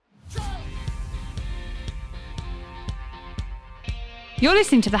You're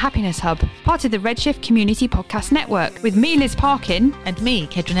listening to The Happiness Hub, part of the Redshift Community Podcast Network, with me, Liz Parkin. And me,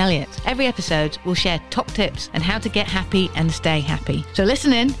 Kedron Elliott. Every episode, we'll share top tips on how to get happy and stay happy. So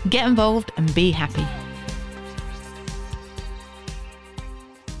listen in, get involved, and be happy.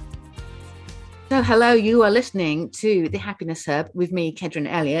 So hello, you are listening to The Happiness Hub with me, Kedron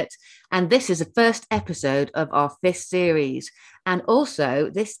Elliott, and this is the first episode of our 5th series. And also,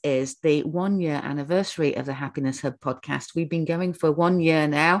 this is the 1-year anniversary of the Happiness Hub podcast. We've been going for 1 year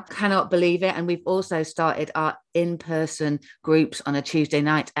now. Cannot believe it. And we've also started our in-person groups on a Tuesday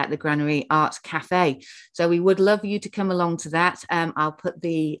night at the Granary Arts Cafe. So we would love you to come along to that. I'll put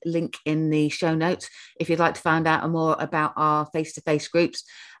the link in the show notes if you'd like to find out more about our face-to-face groups.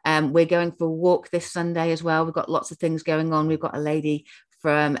 We're going for a walk this Sunday as well. We've got lots of things going on. We've got a lady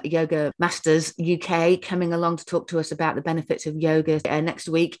from Yoga Masters UK coming along to talk to us about the benefits of yoga next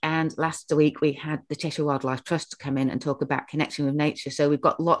week. And last week we had the Cheshire Wildlife Trust come in and talk about connection with nature. So we've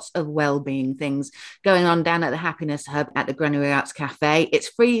got lots of wellbeing things going on down at the Happiness Hub at the Granary Arts Cafe. It's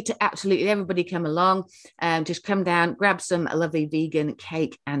free to absolutely everybody come along. Just come down, grab some lovely vegan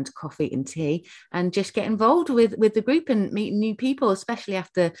cake and coffee and tea, and just get involved with the group and meet new people, especially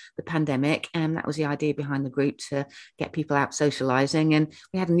after the pandemic. And that was the idea behind the group, to get people out socialising. And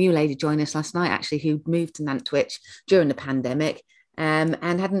we had a new lady join us last night, actually, who moved to Nantwich during the pandemic and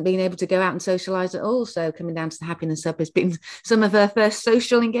hadn't been able to go out and socialise at all. So coming down to the Happiness Hub has been some of her first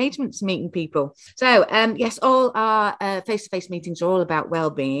social engagements, meeting people. So yes, all our face-to-face meetings are all about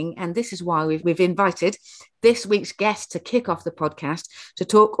wellbeing. And this is why we've invited this week's guest to kick off the podcast to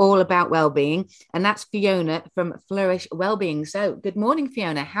talk all about wellbeing. And that's Fiona from Flourish Wellbeing. So good morning,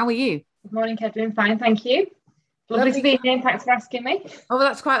 Fiona. How are you? Good morning, Kedron. Fine, thank you. Lovely to be here. Thanks for asking me. Oh, well,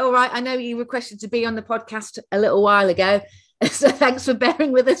 that's quite all right. I know you requested to be on the podcast a little while ago. So thanks for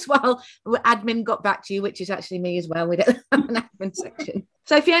bearing with us while admin got back to you, which is actually me as well. We don't have an admin section.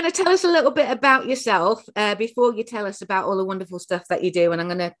 So Fiona, tell us a little bit about yourself before you tell us about all the wonderful stuff that you do. And I'm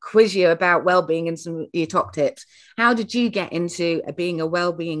going to quiz you about wellbeing and some of your top tips. How did you get into being a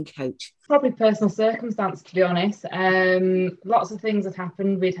wellbeing coach? Probably personal circumstance, to be honest. Lots of things have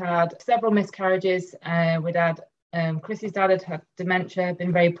happened. We'd had several miscarriages. We'd had Chrissy's dad had dementia,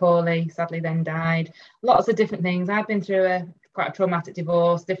 been very poorly, sadly then died. Lots of different things. I've been through quite a traumatic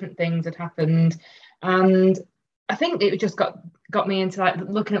divorce. Different things had happened, and I think it just got me into like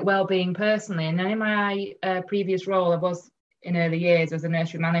looking at well-being personally. And then in my previous role, I was in early years as a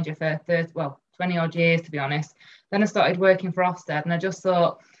nursery manager for 20 odd years, to be honest. Then I started working for Ofsted, and I just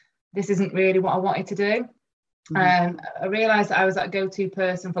thought, this isn't really what I wanted to do. I realised that I was that go-to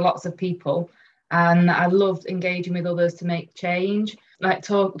person for lots of people. And I loved engaging with others to make change, like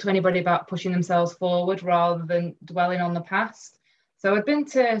talk to anybody about pushing themselves forward rather than dwelling on the past. So I'd been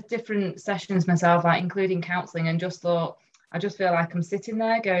to different sessions myself, like including counselling, and just thought, I just feel like I'm sitting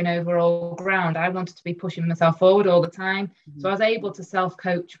there going over all ground. I wanted to be pushing myself forward all the time. So I was able to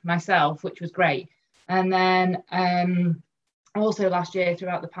self-coach myself, which was great. And then also last year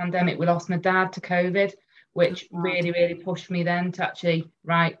throughout the pandemic, we lost my dad to COVID, which really, really pushed me then to actually,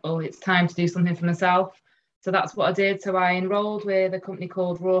 it's time to do something for myself. So that's what I did. So I enrolled with a company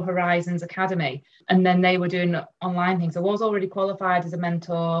called Raw Horizons Academy, and then they were doing online things. I was already qualified as a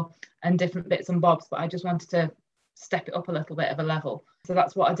mentor and different bits and bobs, but I just wanted to step it up a little bit of a level. So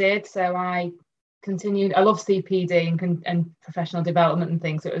that's what I did. So I continued. I love CPD and professional development and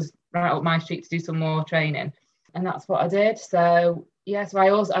things. So it was right up my street to do some more training. And that's what I did. So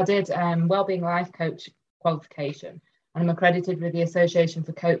I did Wellbeing Life Coach qualification, and I'm accredited with the Association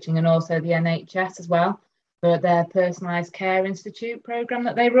for Coaching and also the NHS as well for their Personalised Care Institute programme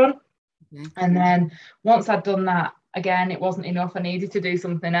that they run. And then once I'd done that, again, it wasn't enough. I needed to do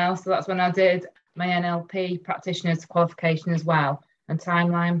something else. So that's when I did my NLP practitioner's qualification as well, and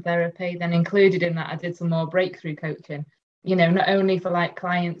timeline therapy. Then included in that, I did some more breakthrough coaching, not only for like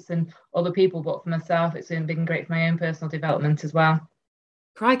clients and other people, but for myself. It's been great for my own personal development as well.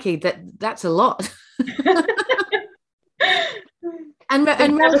 Crikey, that's a lot. and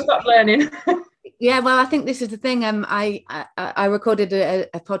never stop learning. Yeah, well, I think this is the thing. I recorded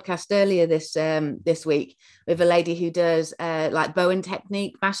a podcast earlier this week with a lady who does like Bowen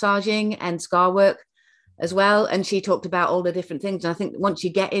technique massaging and scar work as well, and she talked about all the different things. And I think once you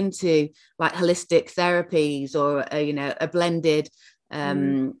get into like holistic therapies or a blended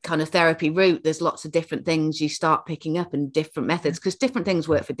kind of therapy route, there's lots of different things you start picking up and different methods, because different things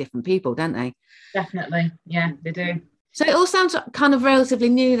work for different people, don't they? Definitely, yeah, they do. So it all sounds kind of relatively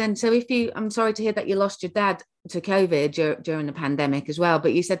new then. So I'm sorry to hear that you lost your dad to COVID during the pandemic as well,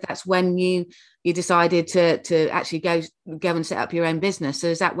 but you said that's when you decided to actually go and set up your own business. So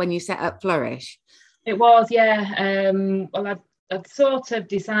is that when you set up Flourish? It was, yeah. Well, I'd sort of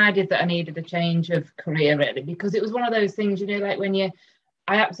decided that I needed a change of career, really, because it was one of those things, you know, like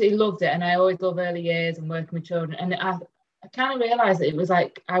I absolutely loved it, and I always love early years and working with children, and I kind of realised that it was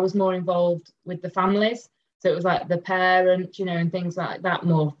like I was more involved with the families, so it was like the parents, you know, and things like that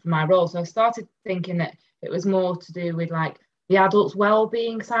more for my role. So I started thinking that it was more to do with like the adults'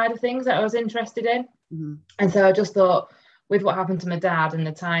 well-being side of things that I was interested in. Mm-hmm. And so I just thought, with what happened to my dad and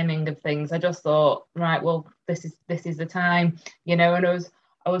the timing of things, I just thought, right, well, this is the time, you know. And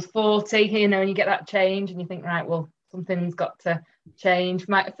I was 40, you know, and you get that change and you think, right, well, something's got to change.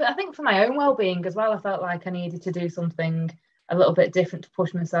 I think for my own well-being as well, I felt like I needed to do something a little bit different to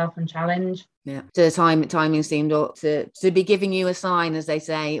push myself and challenge. Yeah. So the timing seemed to be giving you a sign, as they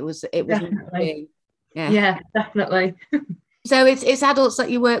say. It was Definitely. Yeah. Yeah, definitely. So it's adults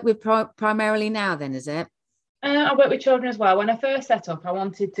that you work with primarily now, then, is it? I work with children as well. When I first set up, I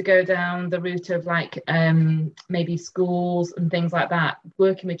wanted to go down the route of like maybe schools and things like that,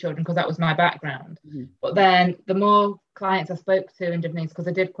 working with children, because that was my background. Mm-hmm. But then the more clients I spoke to and different things, because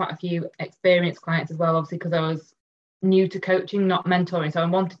I did quite a few experienced clients as well, obviously, because I was new to coaching, not mentoring. So I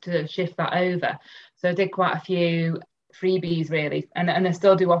wanted to shift that over. So I did quite a few freebies, really. And I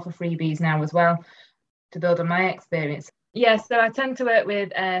still do offer freebies now as well to build on my experience. Yeah, so I tend to work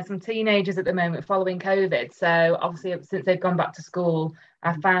with some teenagers at the moment following COVID. So obviously, since they've gone back to school,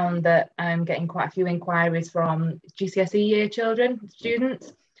 I found that I'm getting quite a few inquiries from GCSE year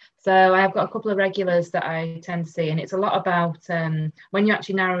students. So I've got a couple of regulars that I tend to see, and it's a lot about, when you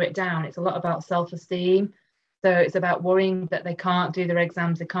actually narrow it down, it's a lot about self-esteem. So it's about worrying that they can't do their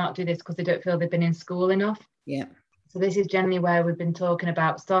exams, they can't do this because they don't feel they've been in school enough. Yeah. So this is generally where we've been talking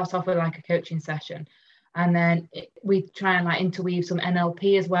about, start off with like a coaching session. And then we try and like interweave some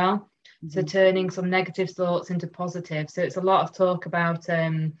NLP as well. Mm-hmm. So turning some negative thoughts into positive. So it's a lot of talk about,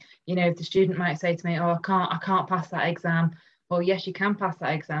 you know, the student might say to me, oh, I can't pass that exam. Well, yes, you can pass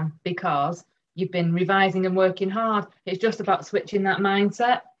that exam because you've been revising and working hard. It's just about switching that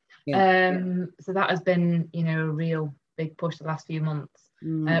mindset. Yeah. So that has been, you know, a real big push the last few months,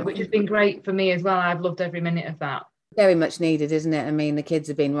 which has been great for me as well. I've loved every minute of that. Very much needed, isn't it? I mean, the kids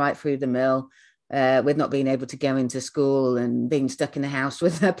have been right through the mill. With not being able to go into school and being stuck in the house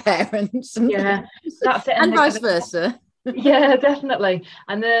with their parents. Yeah, that's it. And vice versa. Yeah, definitely.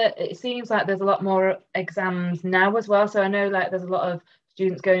 And it seems like there's a lot more exams now as well. So I know like there's a lot of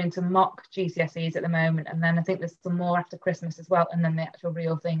students going into mock GCSEs at the moment. And then I think there's some more after Christmas as well. And then the actual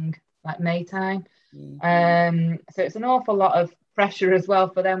real thing like May time. Mm-hmm. So it's an awful lot of pressure as well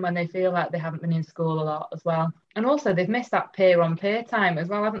for them when they feel like they haven't been in school a lot as well. And also they've missed that peer-on-peer time as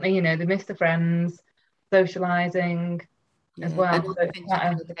well, haven't they? You know, they missed the friends, socialising as well. So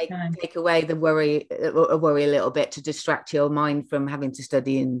take away the worry a little bit to distract your mind from having to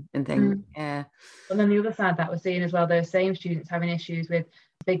study and things. Yeah. And then the other side that we're seeing as well, those same students having issues with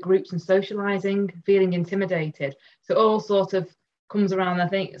big groups and socialising, feeling intimidated. So it all sort of comes around, I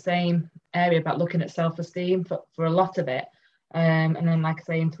think, the same area about looking at self-esteem for a lot of it. And then, like I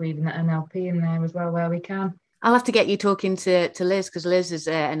say, interweaving that NLP in there as well where we can. I'll have to get you talking to Liz, because Liz is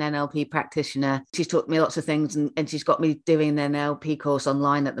an NLP practitioner. She's taught me lots of things, and she's got me doing an NLP course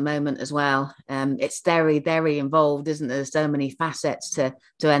online at the moment as well. It's very, very involved, isn't there? There's so many facets to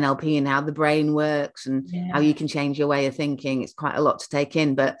NLP and how the brain works and how you can change your way of thinking. It's quite a lot to take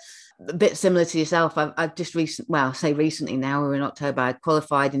in, but a bit similar to yourself. I've just recently now, we're in October, I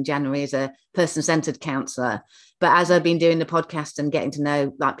qualified in January as a person-centered counsellor. But as I've been doing the podcast and getting to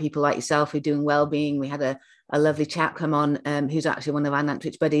know like people like yourself who are doing wellbeing, we had a lovely chap come on who's actually one of our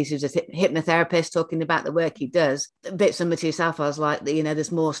Nantwich buddies, who's a hypnotherapist, talking about the work he does. A bit similar to yourself, I was like, you know,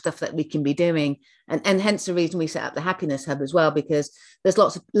 there's more stuff that we can be doing. And hence the reason we set up the Happiness Hub as well, because there's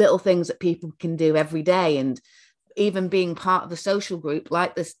lots of little things that people can do every day. And even being part of a social group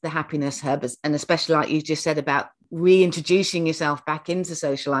like this, the Happiness Hub, and especially like you just said about reintroducing yourself back into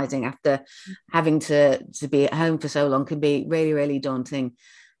socializing after having to be at home for so long, can be really, really daunting.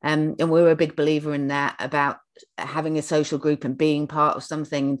 And we're a big believer in that, about having a social group and being part of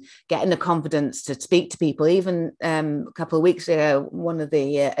something, getting the confidence to speak to people. Even a couple of weeks ago, one of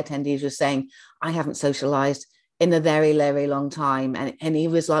the attendees was saying, I haven't socialized in a very, very long time. And he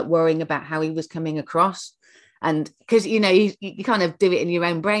was like worrying about how he was coming across. And because, you know, you kind of do it in your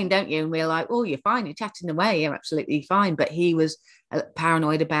own brain, don't you? And we're like, oh, you're fine, you're chatting away, you're absolutely fine. But he was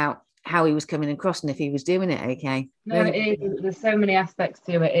paranoid about how he was coming across and if he was doing it okay. No, there's so many aspects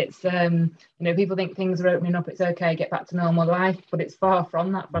to it. It's you know, people think things are opening up, it's okay, get back to normal life, but it's far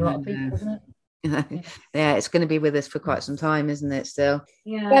from that for a lot of people, isn't it? Yeah, it's going to be with us for quite some time, isn't it, still?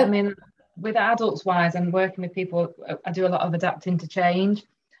 Yeah, I mean, with adults wise, I'm working with people, I do a lot of adapting to change.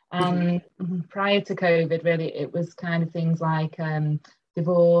 And prior to COVID, really, it was kind of things like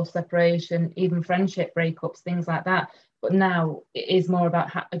divorce, separation, even friendship breakups, things like that. But now it is more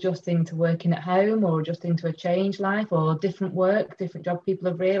about adjusting to working at home, or adjusting to a changed life, or different work, different job. People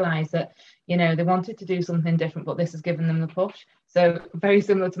have realised that, you know, they wanted to do something different, but this has given them the push. So very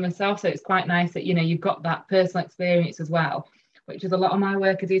similar to myself. So it's quite nice that, you know, you've got that personal experience as well, which is a lot of my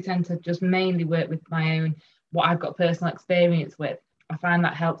work. I do tend to just mainly work with my own, what I've got personal experience with. I find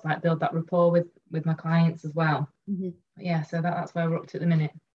that helps like build that rapport with my clients as well. Yeah, so that's where we're up to at the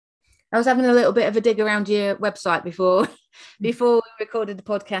minute. I was having a little bit of a dig around your website before we recorded the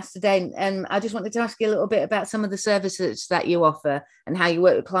podcast today, and I just wanted to ask you a little bit about some of the services that you offer and how you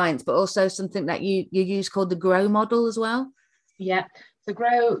work with clients, but also something that you use called the GROW model as well. Yeah, so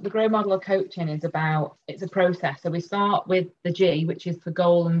the GROW model of coaching is it's a process. So we start with the G, which is for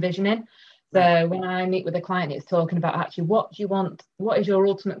goal and visioning. So when I meet with a client, it's talking about actually what do you want, what is your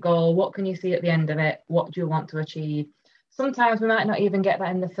ultimate goal, what can you see at the end of it, what do you want to achieve. Sometimes we might not even get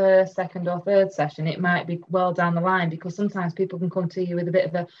that in the first, second or third session. It might be well down the line, because sometimes people can come to you with a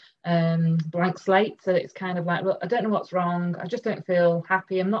bit of a blank slate. So it's kind of like, well, I don't know what's wrong. I just don't feel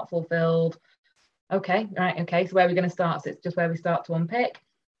happy. I'm not fulfilled. Okay, right. Okay. So where are we going to start? So it's just where we start to unpick,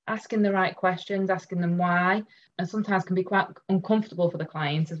 asking the right questions, asking them why. And sometimes can be quite uncomfortable for the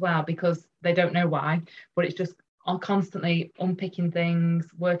client as well, because they don't know why, but it's just constantly unpicking things,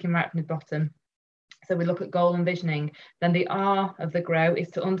 working right from the bottom. So we look at goal and visioning. Then the R of the GROW is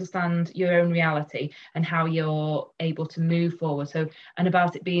to understand your own reality and how you're able to move forward. So, and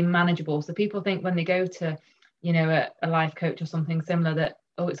about it being manageable. So people think when they go to, you know, a life coach or something similar that,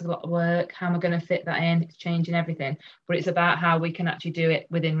 oh, it's a lot of work. How am I going to fit that in? It's changing everything. But it's about how we can actually do it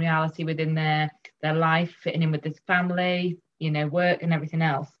within reality, within their life, fitting in with this family, you know, work and everything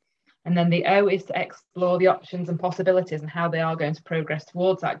else. And then the O is to explore the options and possibilities and how they are going to progress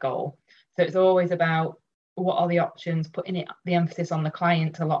towards that goal. So it's always about what are the options, putting the emphasis on the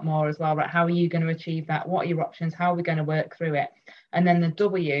client a lot more as well, right? How are you going to achieve that? What are your options? How are we going to work through it? And then the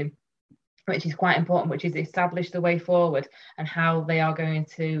W, which is quite important, which is establish the way forward and how they are going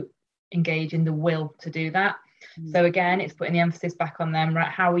to engage in the will to do that. So again, it's putting the emphasis back on them, right?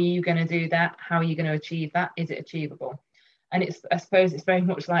 How are you going to do that? How are you going to achieve that? Is it achievable? And I suppose it's very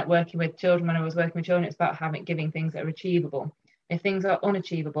much like working with children. When I was working with children, it's about giving things that are achievable. If things are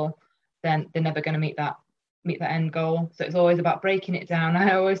unachievable, then they're never going to meet that end goal. So it's always about breaking it down.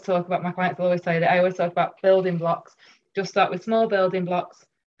 I always talk about, my clients always say that I always talk about building blocks. Just start with small building blocks,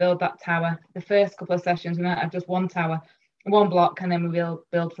 build that tower. The first couple of sessions, we might have just one tower, one block, and then we will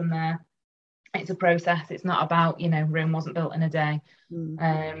build from there. It's a process. It's not about, you know, Rome wasn't built in a day.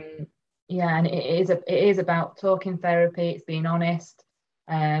 Yeah, and it is about talking therapy. It's being honest.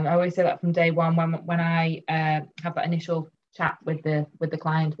 I always say that from day one when I have that initial chat with the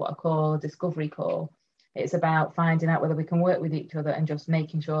client, what I call a discovery call. It's about finding out whether we can work with each other and just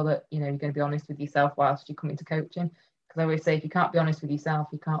making sure that, you know, you're going to be honest with yourself whilst you come into coaching. Because I always say, if you can't be honest with yourself,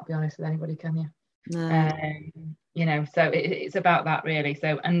 you can't be honest with anybody, can you? No. You know, so it's about that really.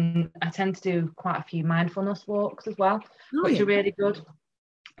 So, and I tend to do quite a few mindfulness walks as well, which are really good.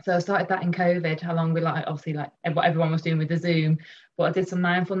 So I started that in COVID, along with obviously what everyone was doing with the Zoom, but I did some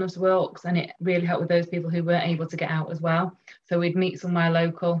mindfulness walks, and it really helped with those people who weren't able to get out as well. So we'd meet somewhere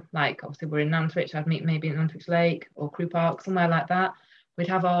local, like obviously we're in Nantwich, I'd meet maybe in Nantwich Lake or Crewe Park, somewhere like that. We'd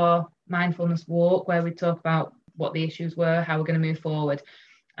have our mindfulness walk where we'd talk about what the issues were, how we're going to move forward,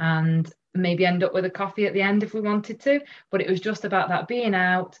 and maybe end up with a coffee at the end if we wanted to. But it was just about that being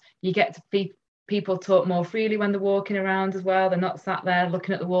out. You get to be people talk more freely when they're walking around as well. They're not sat there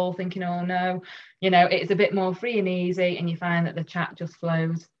looking at the wall thinking, oh no, you know, it's a bit more free and easy, and you find that the chat just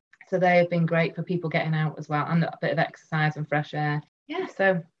flows. So they have been great for people getting out as well, and a bit of exercise and fresh air. Yeah,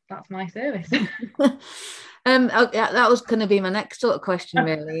 so that's my service. That was going to be my next sort of question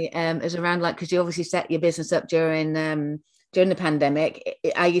really, is around because you obviously set your business up during the pandemic.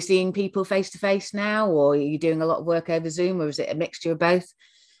 Are you seeing people face to face now, or are you doing a lot of work over Zoom, or is it a mixture of both?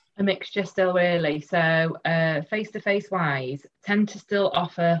 A mixture still really. So face-to-face wise, tend to still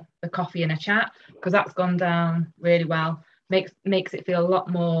offer the coffee and a chat, because that's gone down really well. Makes it feel a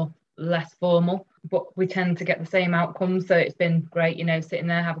lot more less formal, but we tend to get the same outcomes. So it's been great, you know, sitting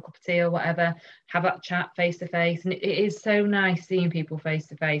there, have a cup of tea or whatever, have that chat face to face. And it is so nice seeing people face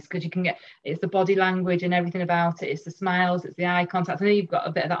to face, because you can get, it's the body language and everything about it. It's the smiles, it's the eye contact. I know you've got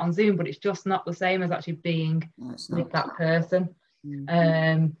a bit of that on Zoom, but it's just not the same as actually being with that person.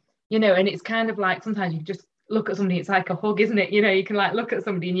 You know, and it's kind of like, sometimes you just look at somebody, it's like a hug, isn't it? You know, you can like look at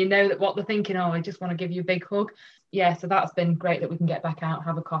somebody and you know that what they're thinking, oh, I just want to give you a big hug. Yeah, so that's been great that we can get back out,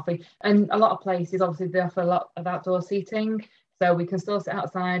 have a coffee. And a lot of places, obviously, they offer a lot of outdoor seating. So we can still sit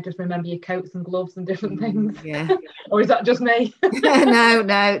outside, just remember your coats and gloves and different things. Yeah. Or is that just me?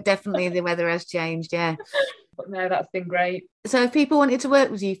 No, definitely the weather has changed, yeah. But no, that's been great. So if people wanted to work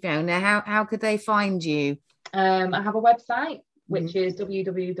with you, Fiona, how could they find you? I have a website, which is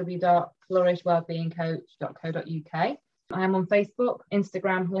www.flourishwellbeingcoach.co.uk. I am on Facebook,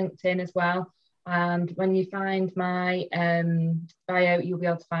 Instagram, LinkedIn as well. And when you find my bio, you'll be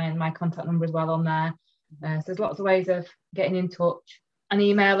able to find my contact number as well on there. So there's lots of ways of getting in touch. An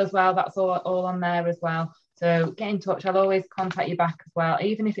email as well, that's all on there as well. So get in touch. I'll always contact you back as well.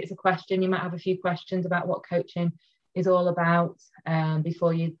 Even if it's a question, you might have a few questions about what coaching is all about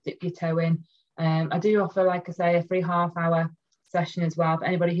before you dip your toe in. I do offer, like I say, a free half-hour session as well for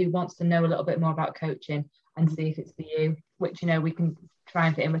anybody who wants to know a little bit more about coaching and see if it's for you, which, we can try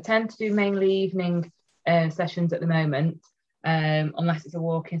and fit in. We tend to do mainly evening sessions at the moment, unless it's a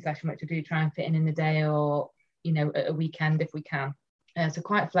walk-in session, which I do try and fit in the day or, at a weekend if we can. So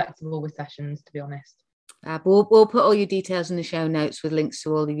quite flexible with sessions, to be honest. We'll put all your details in the show notes with links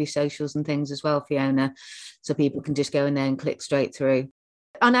to all of your socials and things as well, Fiona, so people can just go in there and click straight through.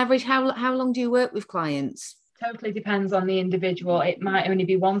 On average, how long do you work with clients? Totally depends on the individual. It might only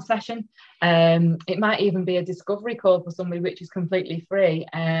be one session. It might even be a discovery call for somebody, which is completely free.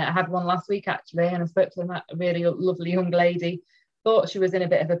 I had one last week actually, and I spoke to a really lovely young lady. Thought she was in a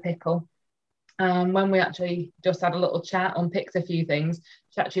bit of a pickle. When we actually just had a little chat, unpicked a few things,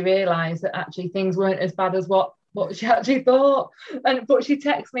 she actually realised that actually things weren't as bad as what she actually thought. But she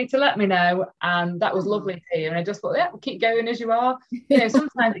texted me to let me know, and that was lovely to hear. And I just thought, yeah, keep going as you are.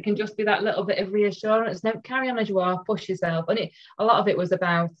 Sometimes it can just be that little bit of reassurance. No, carry on as you are, push yourself. And a lot of it was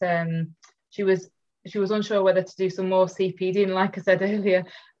about she was unsure whether to do some more CPD. And like I said earlier,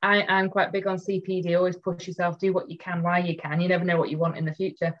 I'm quite big on CPD. Always push yourself, do what you can while you can. You never know what you want in the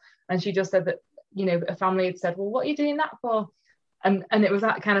future. And she just said that, a family had said, well, what are you doing that for? And it was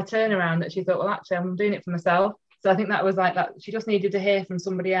that kind of turnaround that she thought, well, actually, I'm doing it for myself. So I think that was like that. She just needed to hear from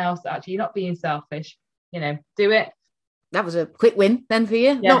somebody else that actually you're not being selfish, do it. That was a quick win then for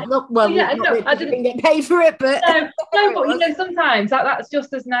you. Yeah. I didn't get paid for it, but no, but sometimes that's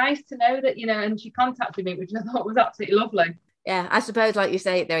just as nice to know that, and she contacted me, which I thought was absolutely lovely. Yeah, I suppose, like you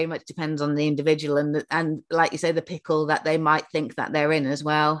say, it very much depends on the individual and like you say, the pickle that they might think that they're in as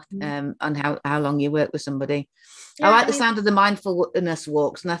well, on how long you work with somebody. Yeah, I like the sound of the mindfulness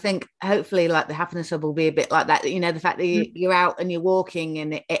walks, and I think hopefully like the happiness hub will be a bit like that. The fact that you're out and you're walking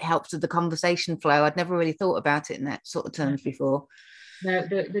and it helps with the conversation flow. I'd never really thought about it in that sort of terms before. No,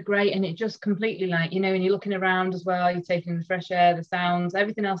 they're great, and it just completely when you're looking around as well, you're taking the fresh air, the sounds,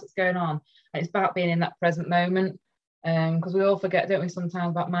 everything else that's going on. And it's about being in that present moment. Because we all forget, don't we, sometimes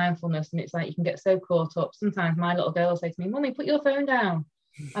about mindfulness, and it's like you can get so caught up. Sometimes my little girl will say to me, Mummy, put your phone down,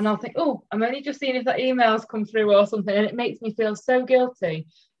 and I'll think, oh, I'm only just seeing if that email's come through or something, and it makes me feel so guilty,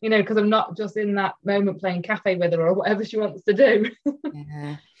 because I'm not just in that moment playing cafe with her or whatever she wants to do.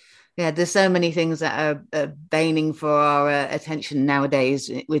 Yeah, there's so many things that are baiting for our attention nowadays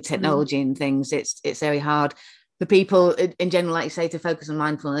with technology and things. It's very hard for people in general, like you say, to focus on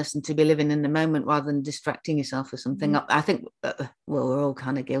mindfulness and to be living in the moment rather than distracting yourself with something. I think, we're all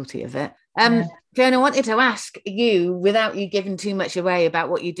kind of guilty of it. Fiona, I wanted to ask you, without you giving too much away about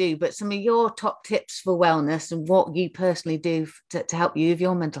what you do, but some of your top tips for wellness and what you personally do to help you with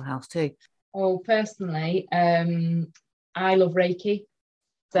your mental health too. Oh, personally, I love Reiki.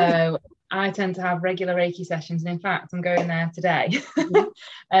 So I tend to have regular Reiki sessions, and in fact, I'm going there today.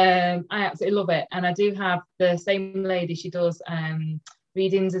 I absolutely love it, and I do have the same lady. She does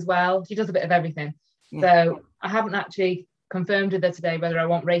readings as well. She does a bit of everything. So I haven't actually confirmed with her today whether I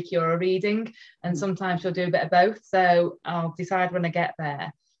want Reiki or a reading, and sometimes she'll do a bit of both. So I'll decide when I get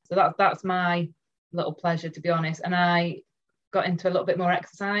there. So that's my little pleasure, to be honest. And I got into a little bit more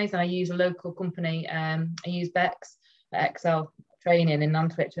exercise, and I use a local company. I use Bex at Excel Training in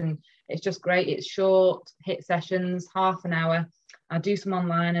Nantwich, and it's just great. It's short hit sessions, half an hour. I do some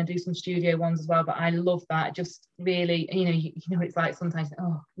online, I do some studio ones as well, but I love that. It just really, it's like sometimes,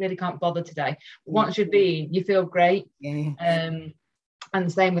 really can't bother today. But once you've been, you feel great. And the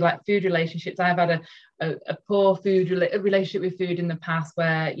same with like food relationships. I've had a poor relationship with food in the past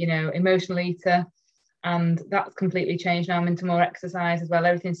where, emotional eater, and that's completely changed now. I'm into more exercise as well.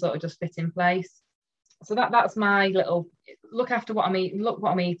 Everything sort of just fits in place. So that's my little look after what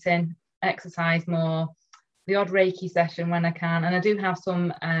I'm eating, exercise more, the odd Reiki session when I can. And I do have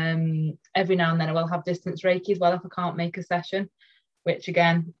some, every now and then I will have distance Reiki as well if I can't make a session, which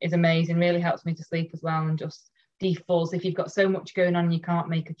again is amazing, really helps me to sleep as well, and just defaults. If you've got so much going on and you can't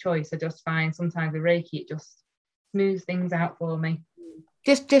make a choice, I just find sometimes with Reiki, it just smooths things out for me.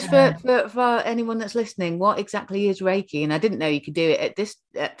 Just for anyone that's listening, what exactly is Reiki? And I didn't know you could do it at this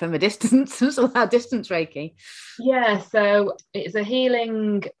from a distance as well. Distance Reiki. Yeah, so it's a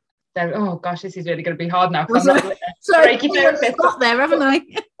healing. Oh gosh, this is really going to be hard now because I'm not a Reiki therapist. Got there, haven't I?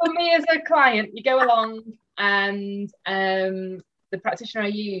 For me as a client, you go along, and the practitioner I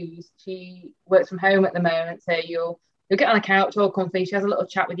use, she works from home at the moment, so you'll get on a couch all comfy. She has a little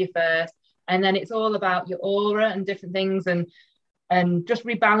chat with you first, and then it's all about your aura and different things, and just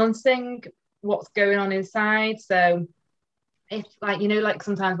rebalancing what's going on inside. So it's like, like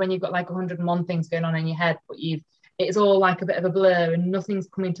sometimes when you've got like 101 things going on in your head, but it's all like a bit of a blur and nothing's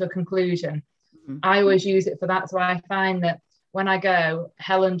coming to a conclusion. Mm-hmm. I always use it for that. So I find that when I go,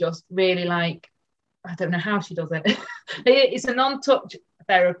 Helen just really I don't know how she does it. It's a non-touch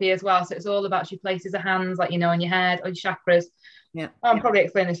therapy as well. So it's all about, she places her hands on your head or your chakras. Yeah, I'm probably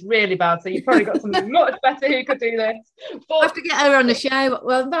explaining this really bad, so you've probably got somebody much better who could do this. But I have to get her on the show.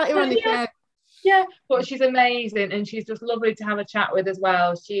 Well, about her on the show. Yeah, but she's amazing, and she's just lovely to have a chat with as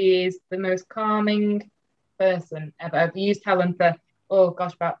well. She is the most calming person ever. I've used Helen for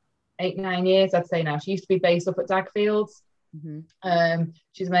about 8-9 years, I'd say now. She used to be based up at Dagfields. Mm-hmm.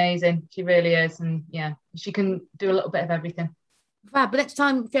 She's amazing. She really is, and yeah, she can do a little bit of everything. Fab. But next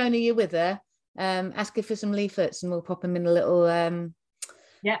time, Fiona, you're with her, ask her for some leaflets and we'll pop them in a little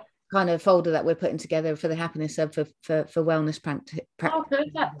kind of folder that we're putting together for the Happiness Hub for wellness practice. Oh,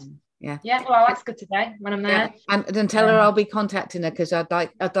 perfect. Yeah. Well, I'll ask her today when I'm there. Yeah. And tell her I'll be contacting her, because I'd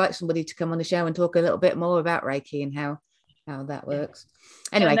like somebody to come on the show and talk a little bit more about Reiki and how that works.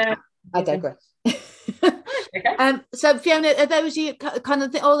 Anyway, I digress. Okay. So Fiona, are those you kind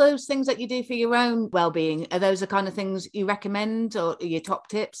of all those things that you do for your own well-being? Are those the kind of things you recommend, or your top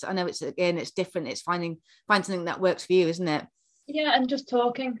tips? I know it's different. It's find something that works for you, isn't it? Yeah, and just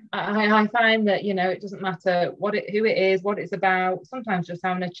talking. I find that it doesn't matter who it is, what it's about. Sometimes just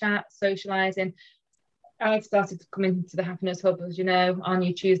having a chat, socialising. I've started to come into the Happiness Hub, as you know, on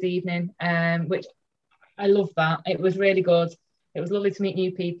your Tuesday evening, which I love that. It was really good. It was lovely to meet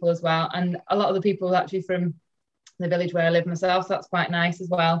new people as well, and a lot of the people actually from the village where I live myself, so that's quite nice as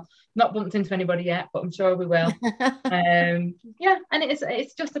well. Not bumped into anybody yet, but I'm sure we will. And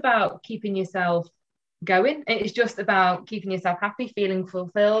it's just about keeping yourself going. It's just about keeping yourself happy, feeling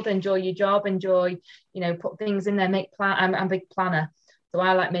fulfilled, enjoy your job, put things in there, make plan. I'm a big planner, so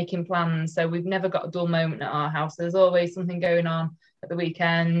I like making plans. So we've never got a dull moment at our house. There's always something going on at the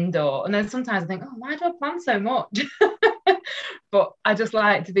weekend, and then sometimes I think, why do I plan so much? But I just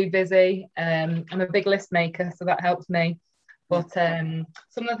like to be busy. I'm a big list maker, so that helps me. But some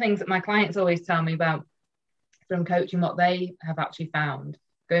of the things that my clients always tell me about from coaching, what they have actually found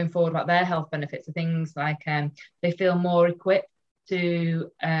going forward about their health benefits, are things like they feel more equipped to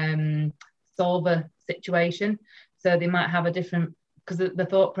solve a situation. So they might have a different, because the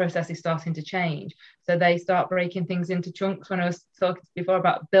thought process is starting to change. So they start breaking things into chunks. When I was talking before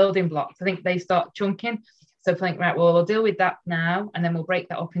about building blocks, I think they start chunking. So think, right, well, we'll deal with that now, and then we'll break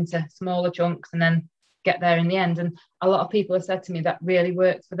that up into smaller chunks and then get there in the end. And a lot of people have said to me that really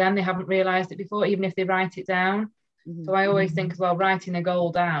works for them. They haven't realised it before, even if they write it down. Mm-hmm. So I always think as well, writing a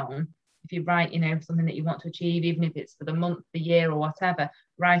goal down, if you write, something that you want to achieve, even if it's for the month, the year or whatever,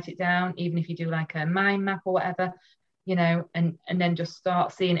 write it down, even if you do like a mind map or whatever, and then just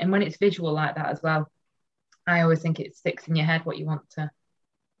start seeing. And when it's visual like that as well, I always think it sticks in your head what you want to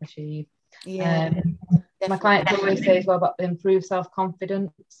achieve. Yeah. My clients always say as well about the improved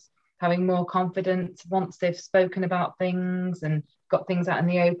self-confidence, having more confidence once they've spoken about things and got things out in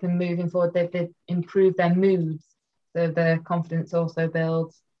the open, moving forward, they've improved their moods, so their confidence also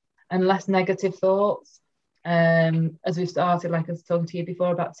builds, and less negative thoughts. As we've started, like I was talking to you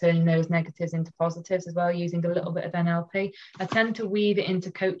before, about turning those negatives into positives as well, using a little bit of NLP. I tend to weave it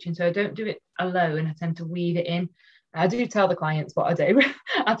into coaching, so I don't do it alone. I tend to weave it in. I do tell the clients what I do.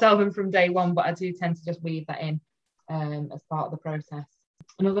 I tell them from day one, but I do tend to just weave that in as part of the process.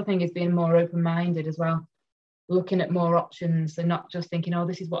 Another thing is being more open-minded as well, looking at more options and not just thinking,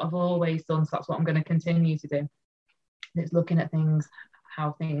 this is what I've always done, so that's what I'm going to continue to do. It's looking at things,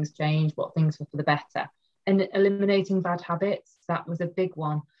 how things change, what things are for the better, and eliminating bad habits. That was a big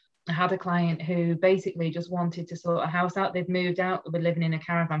one. I had a client who basically just wanted to sort a house out. They'd moved out, they were living in a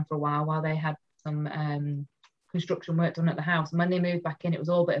caravan for a while they had some construction work done at the house, and when they moved back in, it was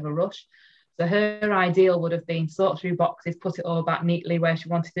all a bit of a rush. So her ideal would have been sort through boxes, put it all back neatly where she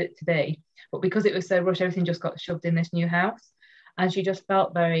wanted it to be, but because it was so rushed, everything just got shoved in this new house, and she just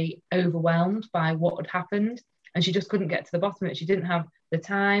felt very overwhelmed by what had happened, and she just couldn't get to the bottom of it. She didn't have the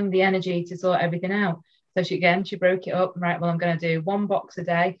time, the energy to sort everything out. So she broke it up. Right, well, I'm going to do 1 box a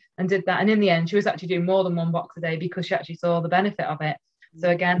day, and did that. And in the end, she was actually doing more than 1 box a day because she actually saw the benefit of it. So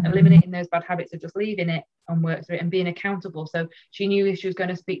again, eliminating those bad habits of just leaving it and work through it and being accountable. So she knew if she was going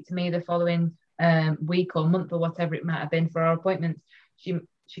to speak to me the following week or month or whatever it might have been for our appointments,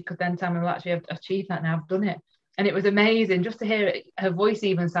 she could then tell me, well, actually, I've achieved that now, I've done it. And it was amazing just to hear it. Her voice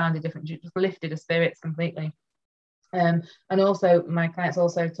even sounded different. She just lifted her spirits completely. And also my clients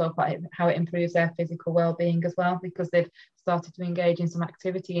also talk about how it improves their physical well-being as well, because they've started to engage in some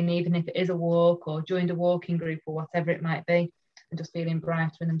activity, and even if it is a walk or joined a walking group or whatever it might be, and just feeling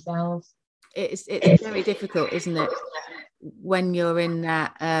brighter in themselves. It's very difficult, isn't it, when you're in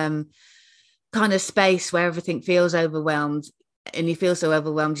that kind of space where everything feels overwhelmed, and you feel so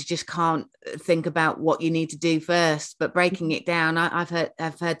overwhelmed you just can't think about what you need to do first. But breaking it down, I've heard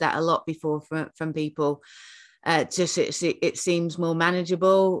that a lot before from people. It seems more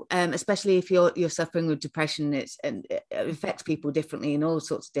manageable, especially if you're suffering with depression. It affects people differently in all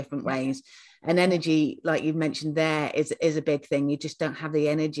sorts of different ways. And energy, like you mentioned there, is a big thing. You just don't have the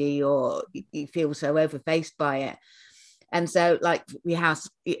energy, or you feel so overfaced by it. And so, like, we have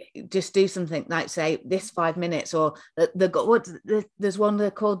just do something like, say, this 5 minutes, or there's one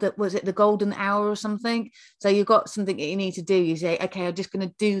they're called, that was it the golden hour or something. So you've got something that you need to do. You say, okay, I'm just going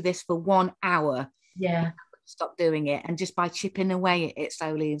to do this for 1 hour. Yeah. Stop doing it, and just by chipping away at it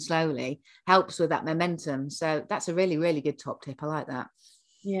slowly helps with that momentum. So that's a really, really good top tip. I like that.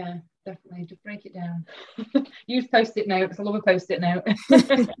 Yeah, definitely. Just break it down. Use post-it notes. I love a post-it note.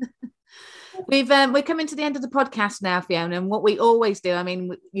 We're coming to the end of the podcast now, Fiona, and what we always do, I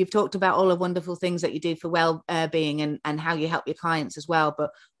mean, you've talked about all the wonderful things that you do for well-being and how you help your clients as well,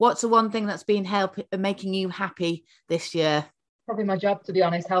 but what's the one thing that's been making you happy this year? Probably my job, to be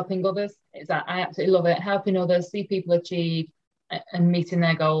honest, helping others. It's that I absolutely love it. Helping others, see people achieve and meeting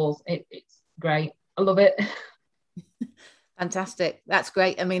their goals. It's great. I love it. Fantastic. That's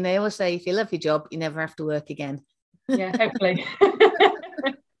great. I mean, they always say if you love your job, you never have to work again. Yeah, hopefully.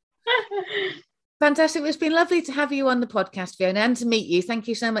 Fantastic. It's been lovely to have you on the podcast, Fiona, and to meet you. Thank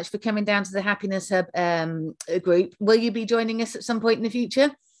you so much for coming down to the Happiness Hub group. Will you be joining us at some point in the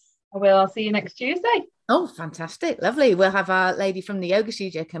future? I will. I'll see you next Tuesday. Oh, fantastic. Lovely. We'll have our lady from the yoga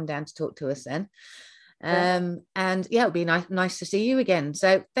studio come down to talk to us then. And yeah, it'll be nice to see you again.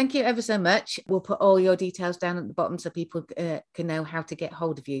 So thank you ever so much. We'll put all your details down at the bottom so people can know how to get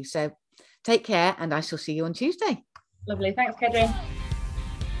hold of you. So take care, and I shall see you on Tuesday. Lovely. Thanks, Kedrin.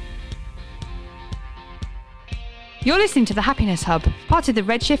 You're listening to The Happiness Hub, part of the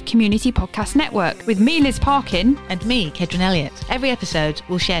Redshift Community Podcast Network, with me, Liz Parkin. And me, Kedrin Elliott. Every episode,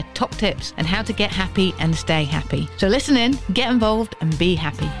 we'll share top tips and how to get happy and stay happy. So listen in, get involved, and be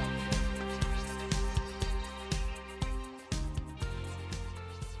happy.